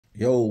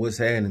Yo, what's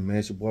happening, man?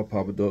 It's your boy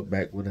Papa Duck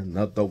back with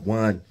another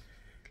one.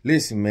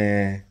 Listen,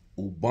 man,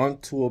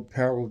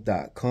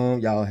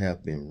 Ubuntuapparel.com. Y'all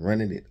have been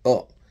running it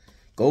up.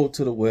 Go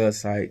to the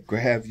website,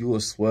 grab you a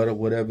sweater,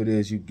 whatever it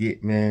is you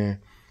get, man.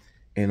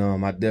 And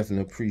I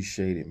definitely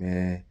appreciate it,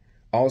 man.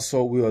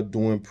 Also, we are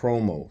doing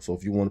promo. So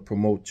if you want to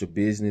promote your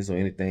business or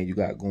anything you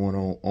got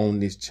going on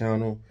this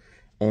channel,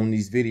 on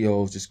these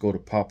videos, just go to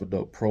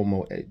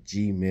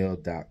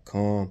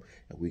papaduckpromo@gmail.com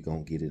and we're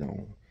going to get it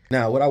on.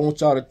 Now, what I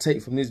want y'all to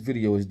take from this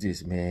video is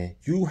this, man.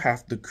 You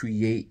have to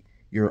create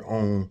your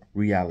own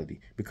reality,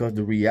 because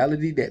the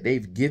reality that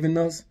they've given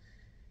us,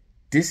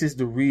 this is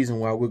the reason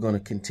why we're going to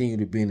continue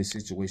to be in the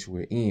situation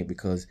we're in,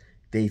 because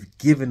they've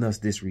given us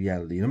this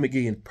reality. Let me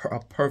give you a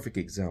perfect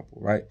example,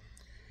 right?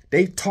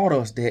 They've taught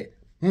us that,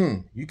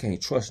 you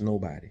can't trust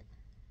nobody.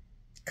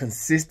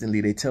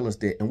 Consistently, they tell us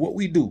that. And what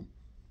we do,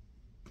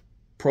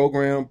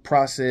 program,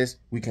 process,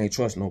 we can't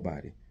trust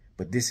nobody.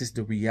 But this is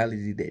the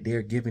reality that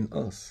they're giving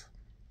us.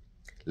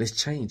 Let's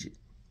change it.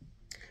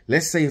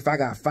 Let's say if I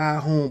got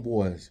 5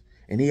 homeboys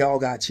and they all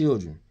got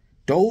children,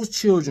 those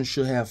children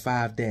should have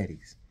 5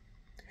 daddies.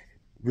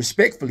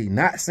 Respectfully,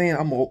 not saying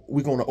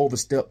we're going to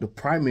overstep the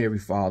primary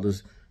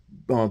father's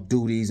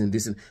duties and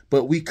this,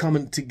 but we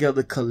coming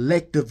together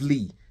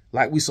collectively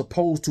like we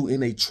supposed to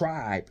in a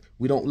tribe.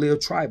 We don't live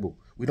tribal.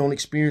 We don't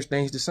experience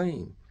things the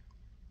same.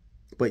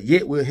 But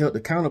yet we're held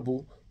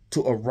accountable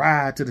to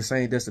arrive to the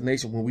same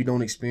destination when we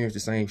don't experience the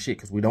same shit,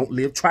 because we don't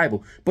live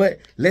tribal. But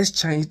let's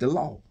change the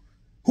law.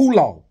 Who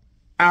law?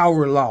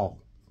 Our law.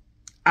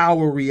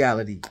 Our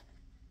reality.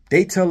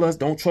 They tell us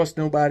don't trust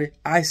nobody.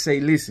 I say,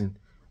 listen,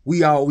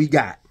 we all we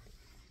got.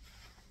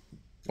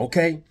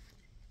 Okay?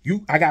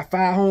 I got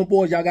 5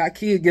 homeboys, y'all got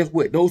kids. Guess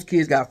what? Those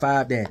kids got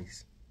 5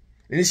 daddies.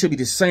 And it should be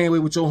the same way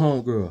with your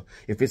homegirl.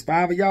 If it's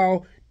 5 of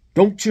y'all,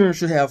 them children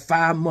should have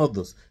 5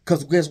 mothers.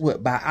 Because guess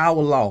what? By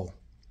our law.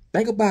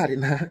 Think about it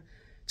now.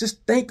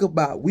 Just think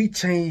about, we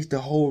changed the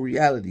whole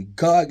reality.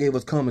 God gave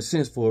us common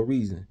sense for a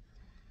reason.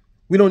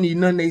 We don't need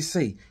nothing they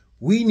say.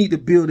 We need to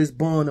build this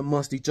bond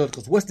amongst each other.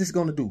 Because what's this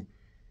going to do?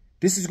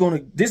 This is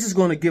going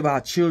to give our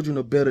children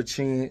a better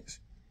chance,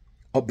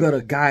 a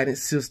better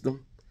guidance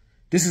system.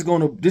 This is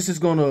going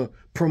to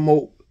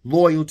promote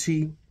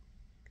loyalty.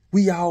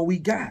 We all we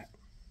got.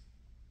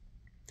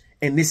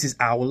 And this is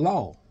our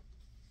law.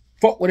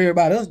 Fuck what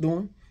everybody else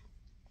doing.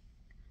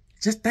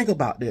 Just think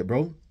about that,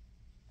 bro.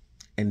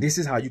 And this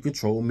is how you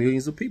control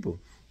millions of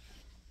people.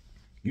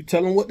 You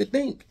tell them what to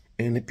think,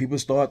 and the people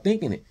start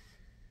thinking it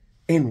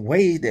in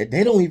ways that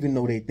they don't even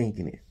know they're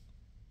thinking it.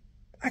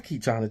 I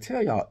keep trying to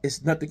tell y'all,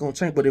 it's nothing going to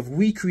change. But if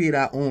we create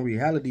our own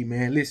reality,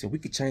 man, listen, we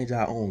could change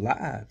our own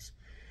lives.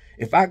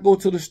 If I go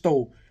to the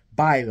store,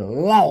 by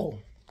law,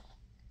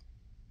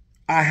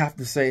 I have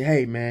to say,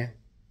 hey, man,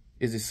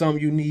 is it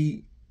something you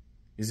need?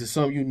 Is it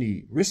something you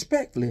need?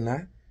 Respectfully,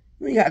 now.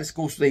 You ain't got to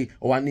go say,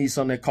 oh, I need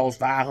something that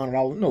costs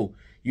 $500. No.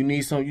 You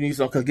need something,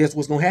 because guess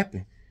what's going to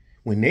happen?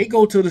 When they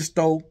go to the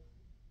store,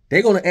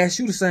 they're going to ask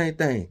you the same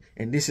thing.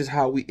 And this is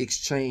how we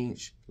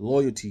exchange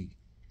loyalty.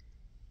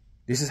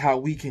 This is how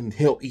we can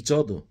help each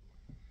other.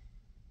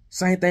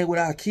 Same thing with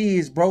our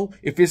kids, bro.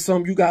 If it's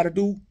something you got to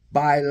do,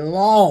 by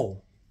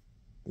law,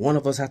 one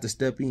of us has to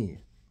step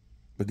in.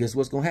 But guess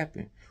what's going to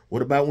happen?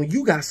 What about when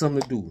you got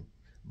something to do?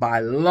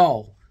 By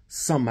law,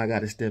 somebody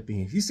got to step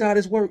in. You see how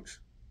this works?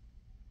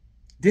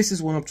 This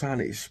is what I'm trying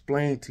to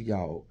explain to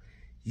y'all.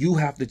 You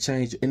have to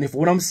change. And if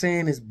what I'm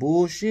saying is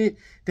bullshit,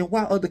 then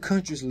why other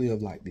countries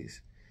live like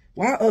this?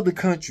 Why other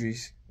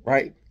countries,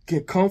 right,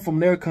 can come from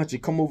their country,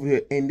 come over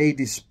here, and they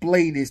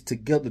display this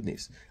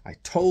togetherness? I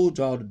told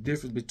y'all the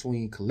difference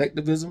between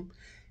collectivism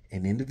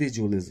and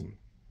individualism.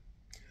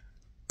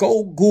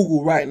 Go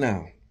Google right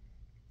now.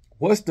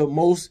 What's the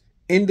most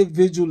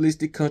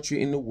individualistic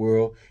country in the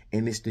world?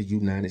 And it's the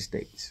United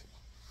States.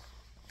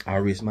 I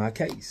rest my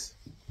case.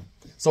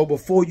 So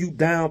before you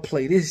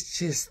downplay this,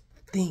 just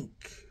think.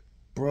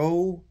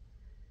 Bro,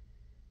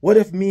 what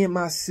if me and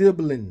my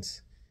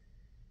siblings,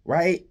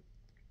 right,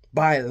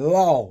 by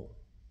law,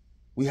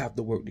 we have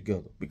to work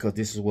together? Because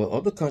this is what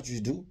other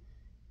countries do.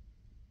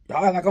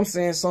 Y'all, like I'm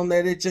saying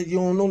something that you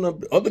don't know.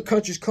 Other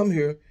countries come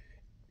here,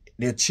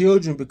 their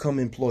children become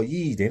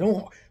employees. They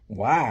don't,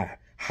 why?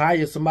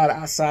 Hire somebody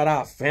outside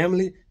our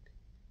family?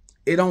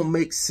 It don't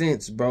make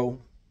sense,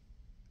 bro.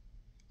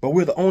 But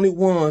we're the only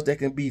ones that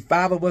can be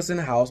 5 of us in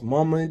the house,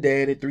 mama and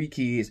daddy, 3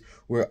 kids.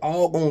 We're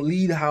all going to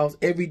leave the house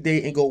every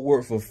day and go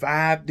work for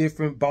 5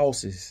 different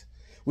bosses.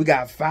 We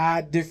got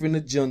 5 different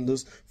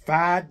agendas,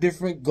 5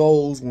 different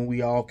goals when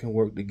we all can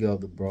work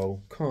together,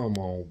 bro. Come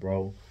on,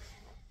 bro.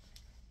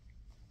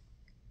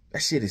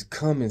 That shit is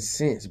common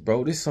sense,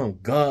 bro. This is something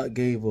God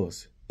gave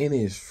us, and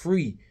it's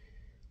free.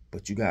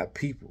 But you got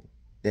people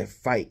that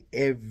fight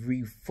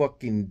every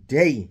fucking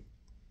day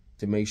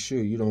to make sure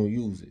you don't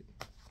use it.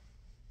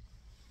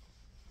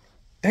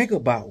 Think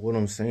about what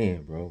I'm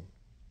saying, bro.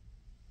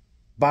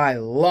 By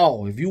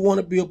law, if you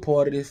want to be a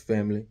part of this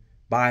family,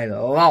 by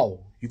law,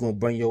 you're going to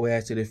bring your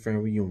ass to this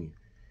family reunion.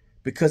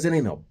 Because it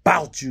ain't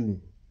about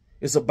you.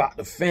 It's about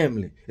the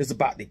family. It's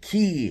about the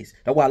kids.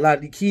 That's why a lot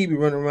of these kids be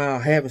running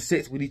around having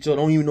sex with each other,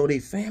 don't even know they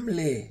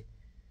family.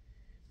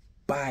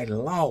 By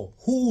law.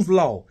 Whose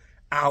law?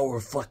 Our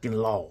fucking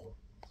law.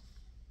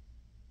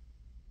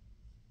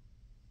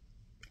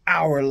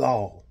 Our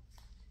law.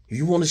 If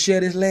you want to share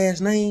this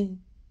last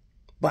name,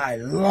 by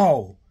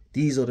law,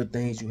 these are the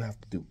things you have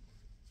to do.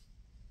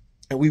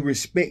 And we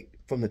respect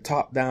from the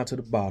top down to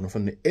the bottom,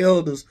 from the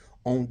elders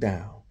on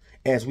down.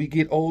 As we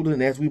get older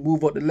and as we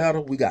move up the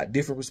ladder, we got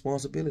different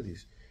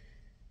responsibilities.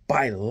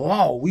 By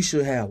law, we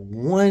should have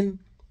one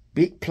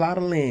big plot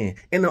of land.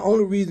 And the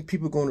only reason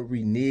people are going to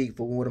renege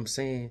for what I'm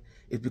saying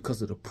is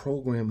because of the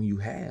programming you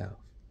have.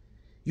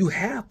 You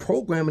have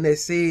programming that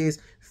says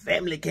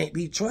family can't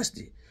be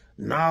trusted.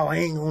 No, I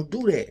ain't going to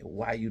do that.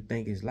 Why you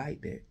think it's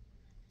like that?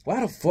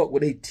 Why the fuck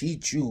would they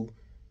teach you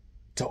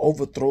to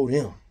overthrow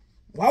them?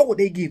 Why would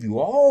they give you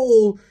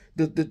all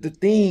the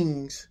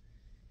things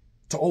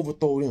to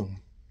overthrow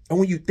them? And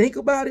when you think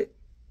about it,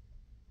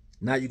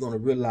 now you're going to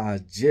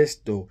realize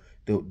just the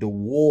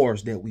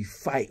wars that we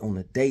fight on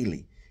a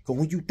daily. Because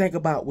when you think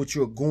about what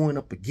you're going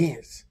up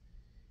against,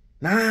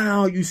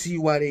 now you see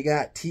why they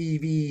got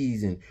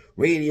TVs and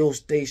radio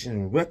stations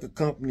and record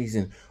companies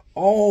and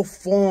all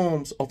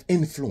forms of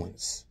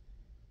influence.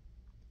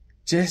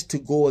 Just to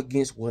go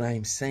against what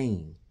I'm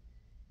saying.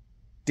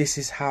 This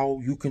is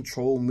how you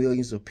control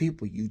millions of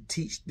people. You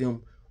teach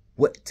them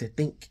what to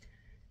think,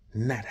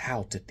 not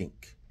how to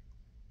think.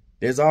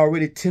 There's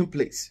already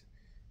templates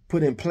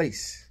put in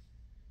place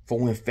for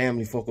when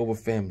family fuck over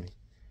family.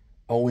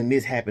 Or when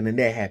this happened and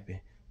that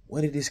happened.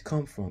 Where did this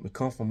come from? It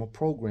comes from a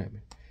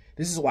programming.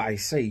 This is why I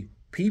say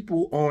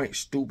people aren't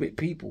stupid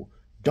people,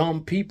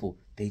 dumb people.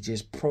 They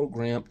just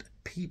programmed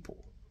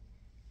people.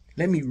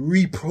 Let me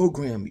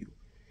reprogram you.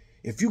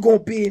 If you're going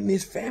to be in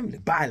this family,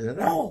 by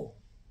law,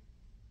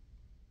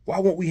 why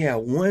won't we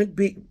have one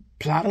big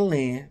plot of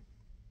land,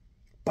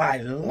 by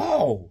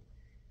law,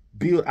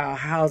 build our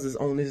houses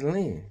on this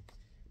land?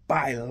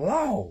 By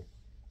law,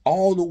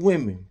 all the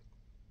women,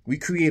 we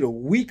create a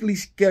weekly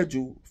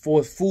schedule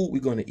for food we're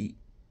going to eat.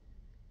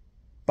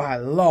 By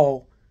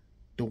law,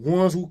 the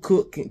ones who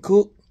cook can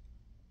cook.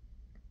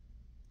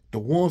 The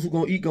ones who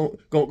gonna eat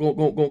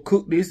gonna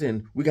cook this,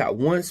 and we got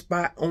one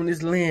spot on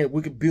this land.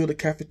 We could build a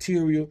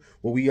cafeteria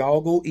where we all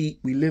go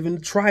eat. We live in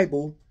the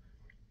tribal.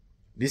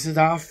 This is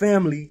our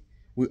family.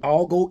 We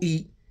all go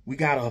eat. We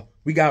got a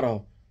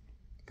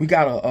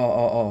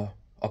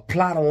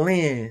plot of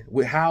land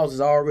with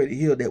houses already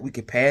here that we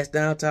can pass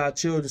down to our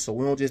children, so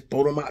we don't just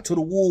throw them out to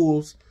the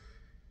wolves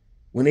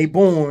when they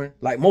born.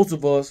 Like most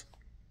of us,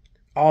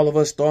 all of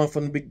us starting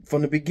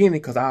from the beginning,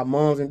 because our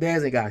moms and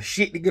dads ain't got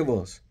shit to give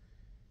us.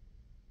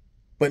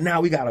 But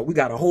now we got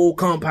a whole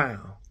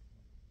compound.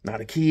 Now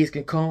the kids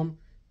can come.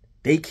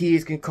 They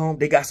kids can come.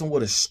 They got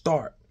somewhere to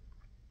start.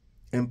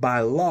 And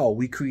by law,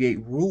 we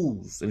create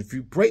rules. And if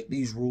you break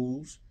these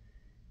rules,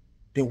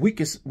 then we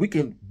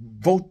can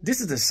vote. This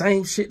is the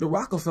same shit the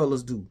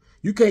Rockefellers do.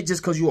 You can't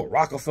just, because you're a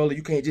Rockefeller,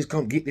 you can't just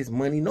come get this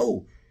money.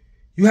 No.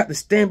 You have to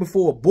stand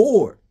before a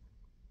board.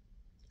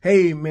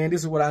 Hey, man,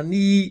 this is what I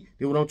need.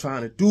 This is what I'm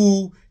trying to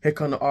do. Here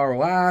come the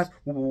ROIs.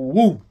 Woo, woo,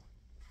 woo.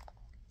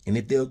 And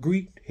if they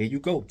agree, here you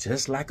go,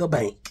 just like a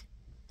bank.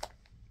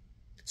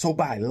 So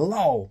by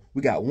law,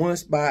 we got one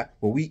spot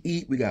where we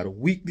eat. We got a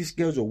weekly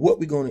schedule of what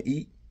we're going to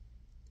eat.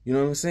 You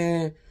know what I'm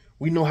saying?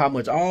 We know how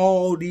much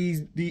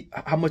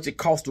how much it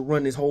costs to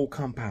run this whole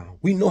compound.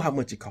 We know how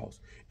much it costs.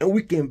 And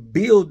we can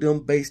build them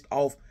based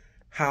off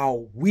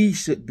how we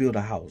should build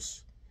a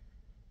house.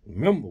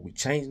 Remember, we're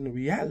changing the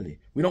reality.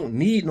 We don't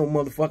need no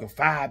motherfucking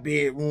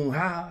 5-bedroom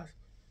house.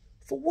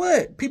 For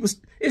what? People,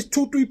 it's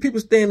 2-3 people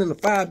staying in a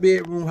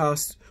 5-bedroom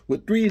house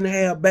with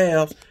 3.5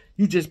 baths.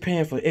 You just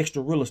paying for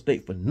extra real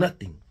estate for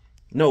nothing.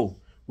 No,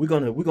 we're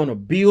gonna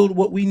build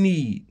what we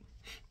need.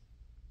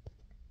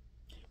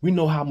 We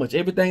know how much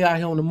everything out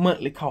here on the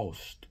monthly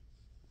cost.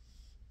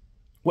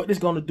 What this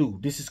gonna do?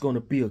 This is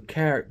gonna build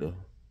character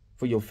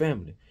for your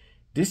family.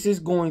 This is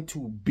going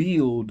to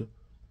build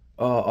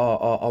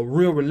a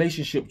real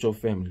relationship with your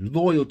family,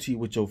 loyalty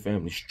with your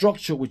family,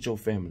 structure with your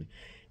family.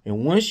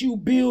 And once you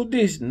build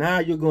this, now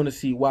you're going to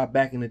see why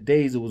back in the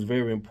days it was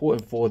very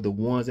important for the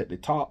ones at the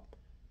top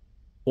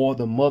or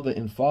the mother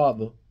and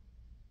father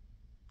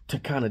to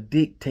kind of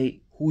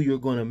dictate who you're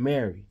going to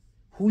marry,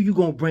 who you're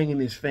going to bring in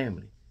this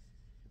family.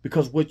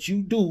 Because what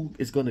you do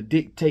is going to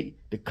dictate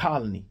the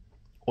colony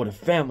or the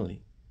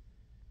family.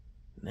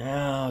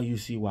 Now you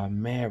see why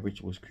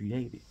marriage was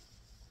created.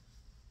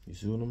 You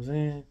see what I'm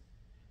saying?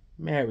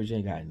 Marriage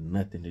ain't got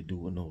nothing to do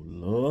with no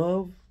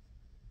love.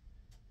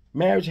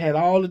 Marriage had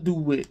all to do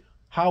with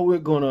how we're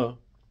going to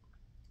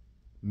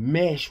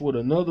mesh with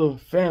another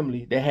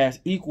family that has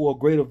equal or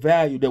greater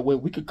value, that way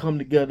we could come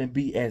together and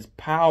be as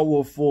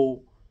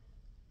powerful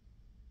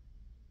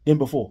than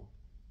before.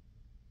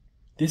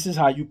 This is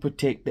how you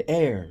protect the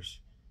heirs.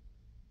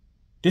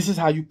 This is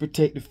how you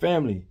protect the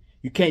family.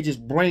 You can't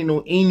just bring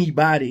on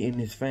anybody in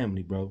this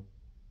family, bro.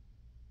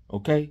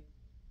 Okay?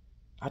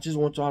 I just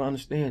want y'all to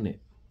understand that.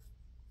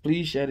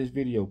 Please share this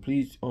video.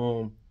 Please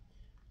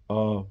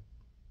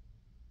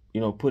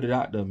put it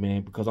out there,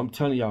 man, because I'm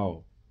telling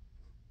y'all,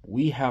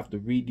 we have to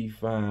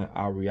redefine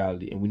our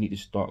reality, and we need to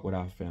start with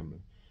our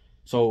family.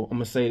 So I'm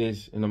going to say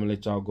this, and I'm going to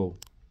let y'all go.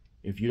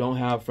 If you don't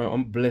have a family,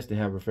 I'm blessed to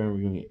have a family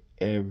reunion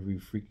every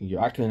freaking year.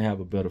 I couldn't have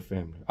a better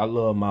family. I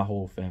love my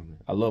whole family.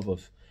 I love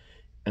us.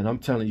 And I'm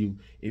telling you,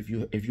 if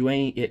you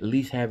ain't at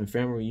least having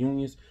family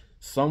reunions,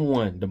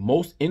 someone, the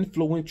most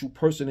influential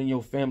person in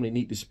your family,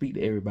 need to speak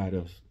to everybody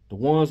else. The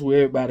ones who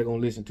everybody going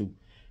to listen to.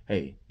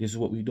 Hey, this is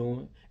what we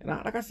doing. And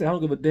like I said, I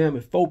don't give a damn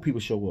if 4 people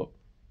show up.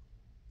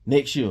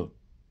 Next year,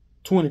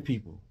 20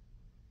 people.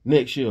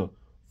 Next year,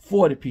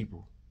 40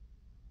 people.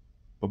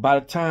 But by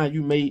the time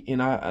you made,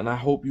 and I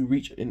hope you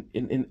reach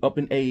up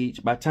in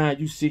age, by the time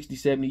you 60,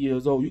 70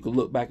 years old, you can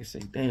look back and say,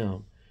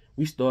 damn,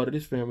 we started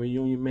this family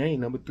reunion, man,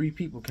 number 3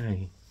 people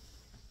came.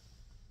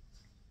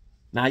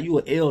 Now you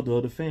an elder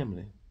of the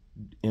family.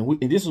 And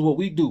this is what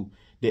we do.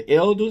 The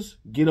elders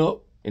get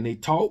up and they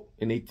talk,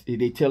 and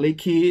they tell their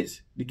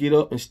kids to get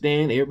up and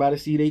stand. Everybody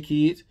see their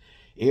kids.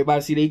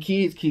 Everybody see their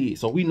kids.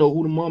 So we know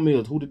who the mom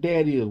is, who the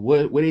dad is,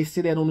 where they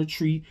sit at on the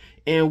tree,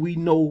 and we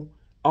know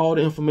all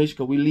the information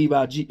because we leave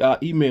our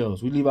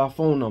emails, we leave our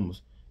phone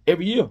numbers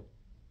every year.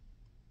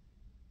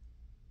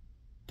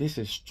 This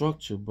is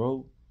structure,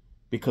 bro.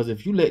 Because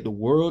if you let the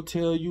world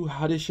tell you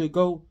how this should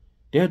go,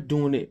 they're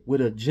doing it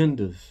with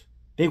agendas.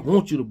 They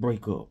want you to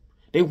break up.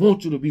 They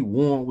want you to be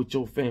warm with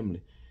your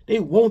family. They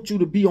want you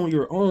to be on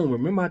your own.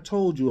 Remember I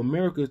told you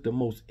America is the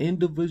most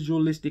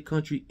individualistic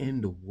country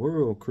in the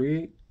world,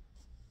 Craig.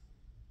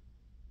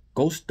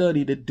 Go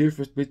study the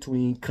difference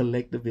between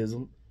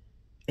collectivism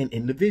and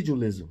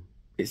individualism.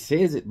 It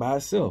says it by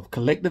itself.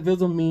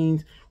 Collectivism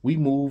means we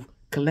move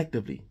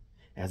collectively,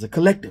 as a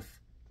collective.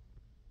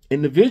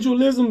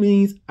 Individualism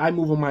means I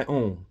move on my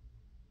own.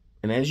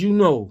 And as you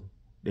know,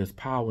 there's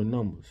power in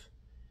numbers.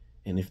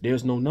 And if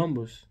there's no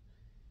numbers,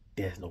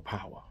 there's no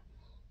power.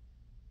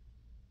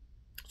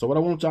 So what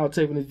I want y'all to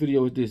take from this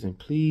video is this, and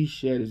please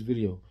share this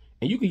video.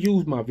 And you can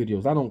use my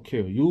videos. I don't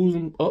care. Use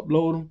them,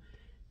 upload them.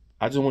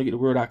 I just want to get the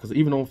word out, because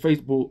even on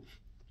Facebook,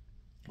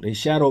 they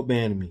shadow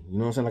banning me. You know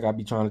what I'm saying? Like I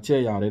be trying to tell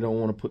y'all, they don't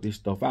want to put this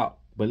stuff out.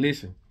 But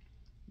listen,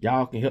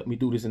 y'all can help me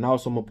do this. And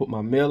also I'm going to put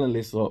my mailing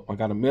list up. I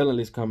got a mailing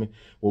list coming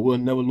where we'll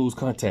never lose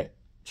contact.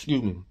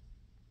 Excuse me.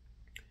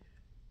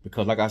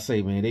 Because like I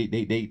say, man, they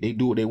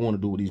do what they want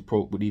to do with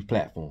these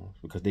platforms,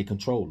 because they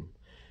control them.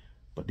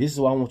 But this is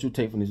what I want you to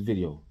take from this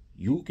video.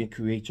 You can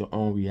create your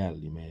own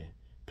reality, man.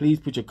 Please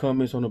put your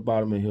comments on the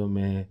bottom of here,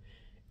 man.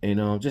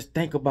 And just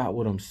think about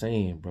what I'm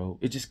saying, bro.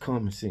 It's just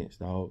common sense,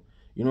 dog.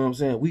 You know what I'm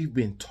saying? We've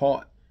been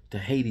taught to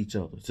hate each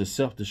other, to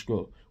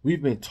self-destruct.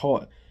 We've been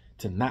taught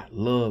to not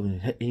love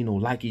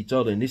and, like each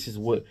other. And this is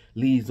what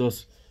leaves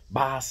us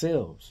by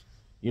ourselves.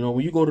 You know,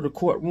 when you go to the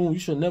courtroom, you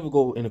should never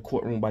go in the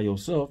courtroom by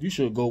yourself. You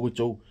should go with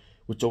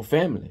your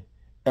family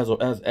as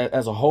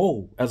a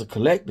whole, as a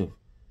collective.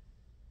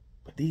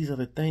 But these are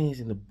the things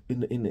in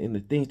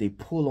the things they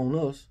pull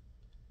on us,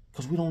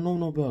 because we don't know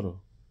no better.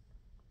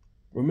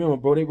 Remember,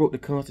 bro, they wrote the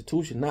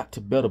Constitution not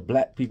to better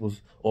black people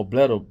or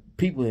better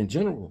people in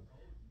general.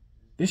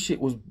 This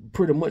shit was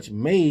pretty much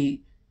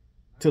made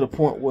to the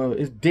point where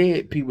it's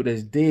dead people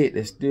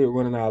that's still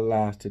running our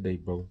lives today,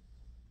 bro,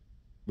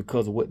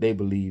 because of what they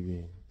believe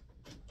in.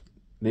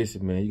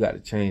 Listen, man, you got to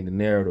change the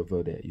narrative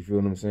of that. You feel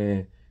what I'm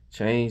saying?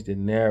 Change the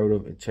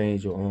narrative and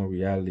change your own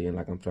reality. And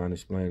like I'm trying to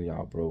explain to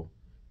y'all, bro,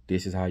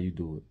 this is how you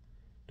do it.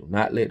 Do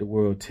not let the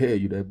world tell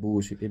you that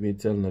bullshit they've been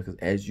telling us, because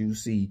as you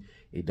see,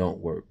 it don't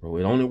work, bro.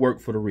 It only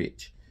work for the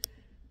rich.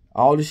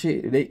 All the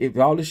shit, if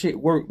all the shit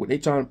work, what they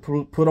trying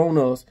to put on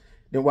us,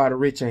 then why the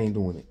rich ain't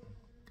doing it?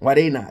 Why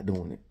they not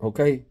doing it?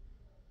 Okay?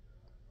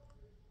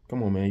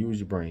 Come on, man. Use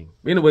your brain.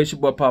 But anyway, it's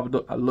your boy Papa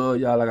Duck. I love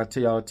y'all like I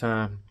tell y'all all the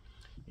time.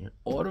 In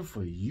order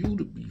for you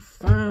to be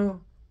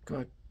found,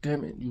 God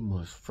damn it, you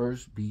must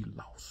first be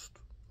lost.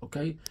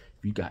 Okay?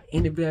 If you got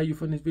any value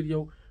from this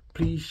video,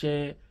 please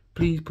share it.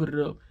 Please put it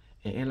up.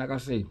 And like I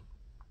say,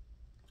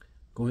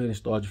 go ahead and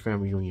start your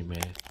family reunion,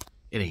 man.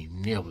 It ain't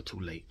never too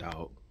late,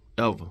 dog.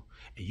 Ever.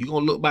 And you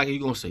gonna look back and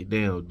you gonna say,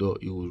 damn,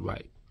 Duck, you was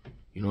right.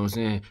 You know what I'm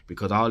saying?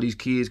 Because all these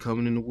kids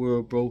coming in the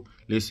world, bro,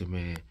 listen,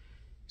 man,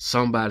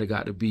 somebody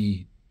got to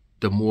be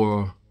the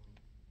more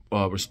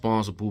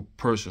responsible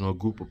person or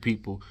group of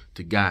people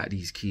to guide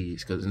these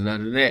kids. Because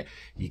none of that,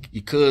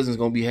 your cousins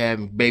going to be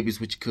having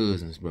babies with your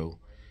cousins, bro.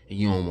 And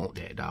you don't want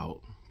that,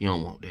 dog. You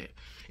don't want that.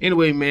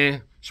 Anyway,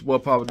 man, it's your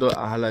boy Papa Duck.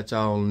 I'll holla at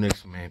y'all on the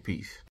next one, man. Peace.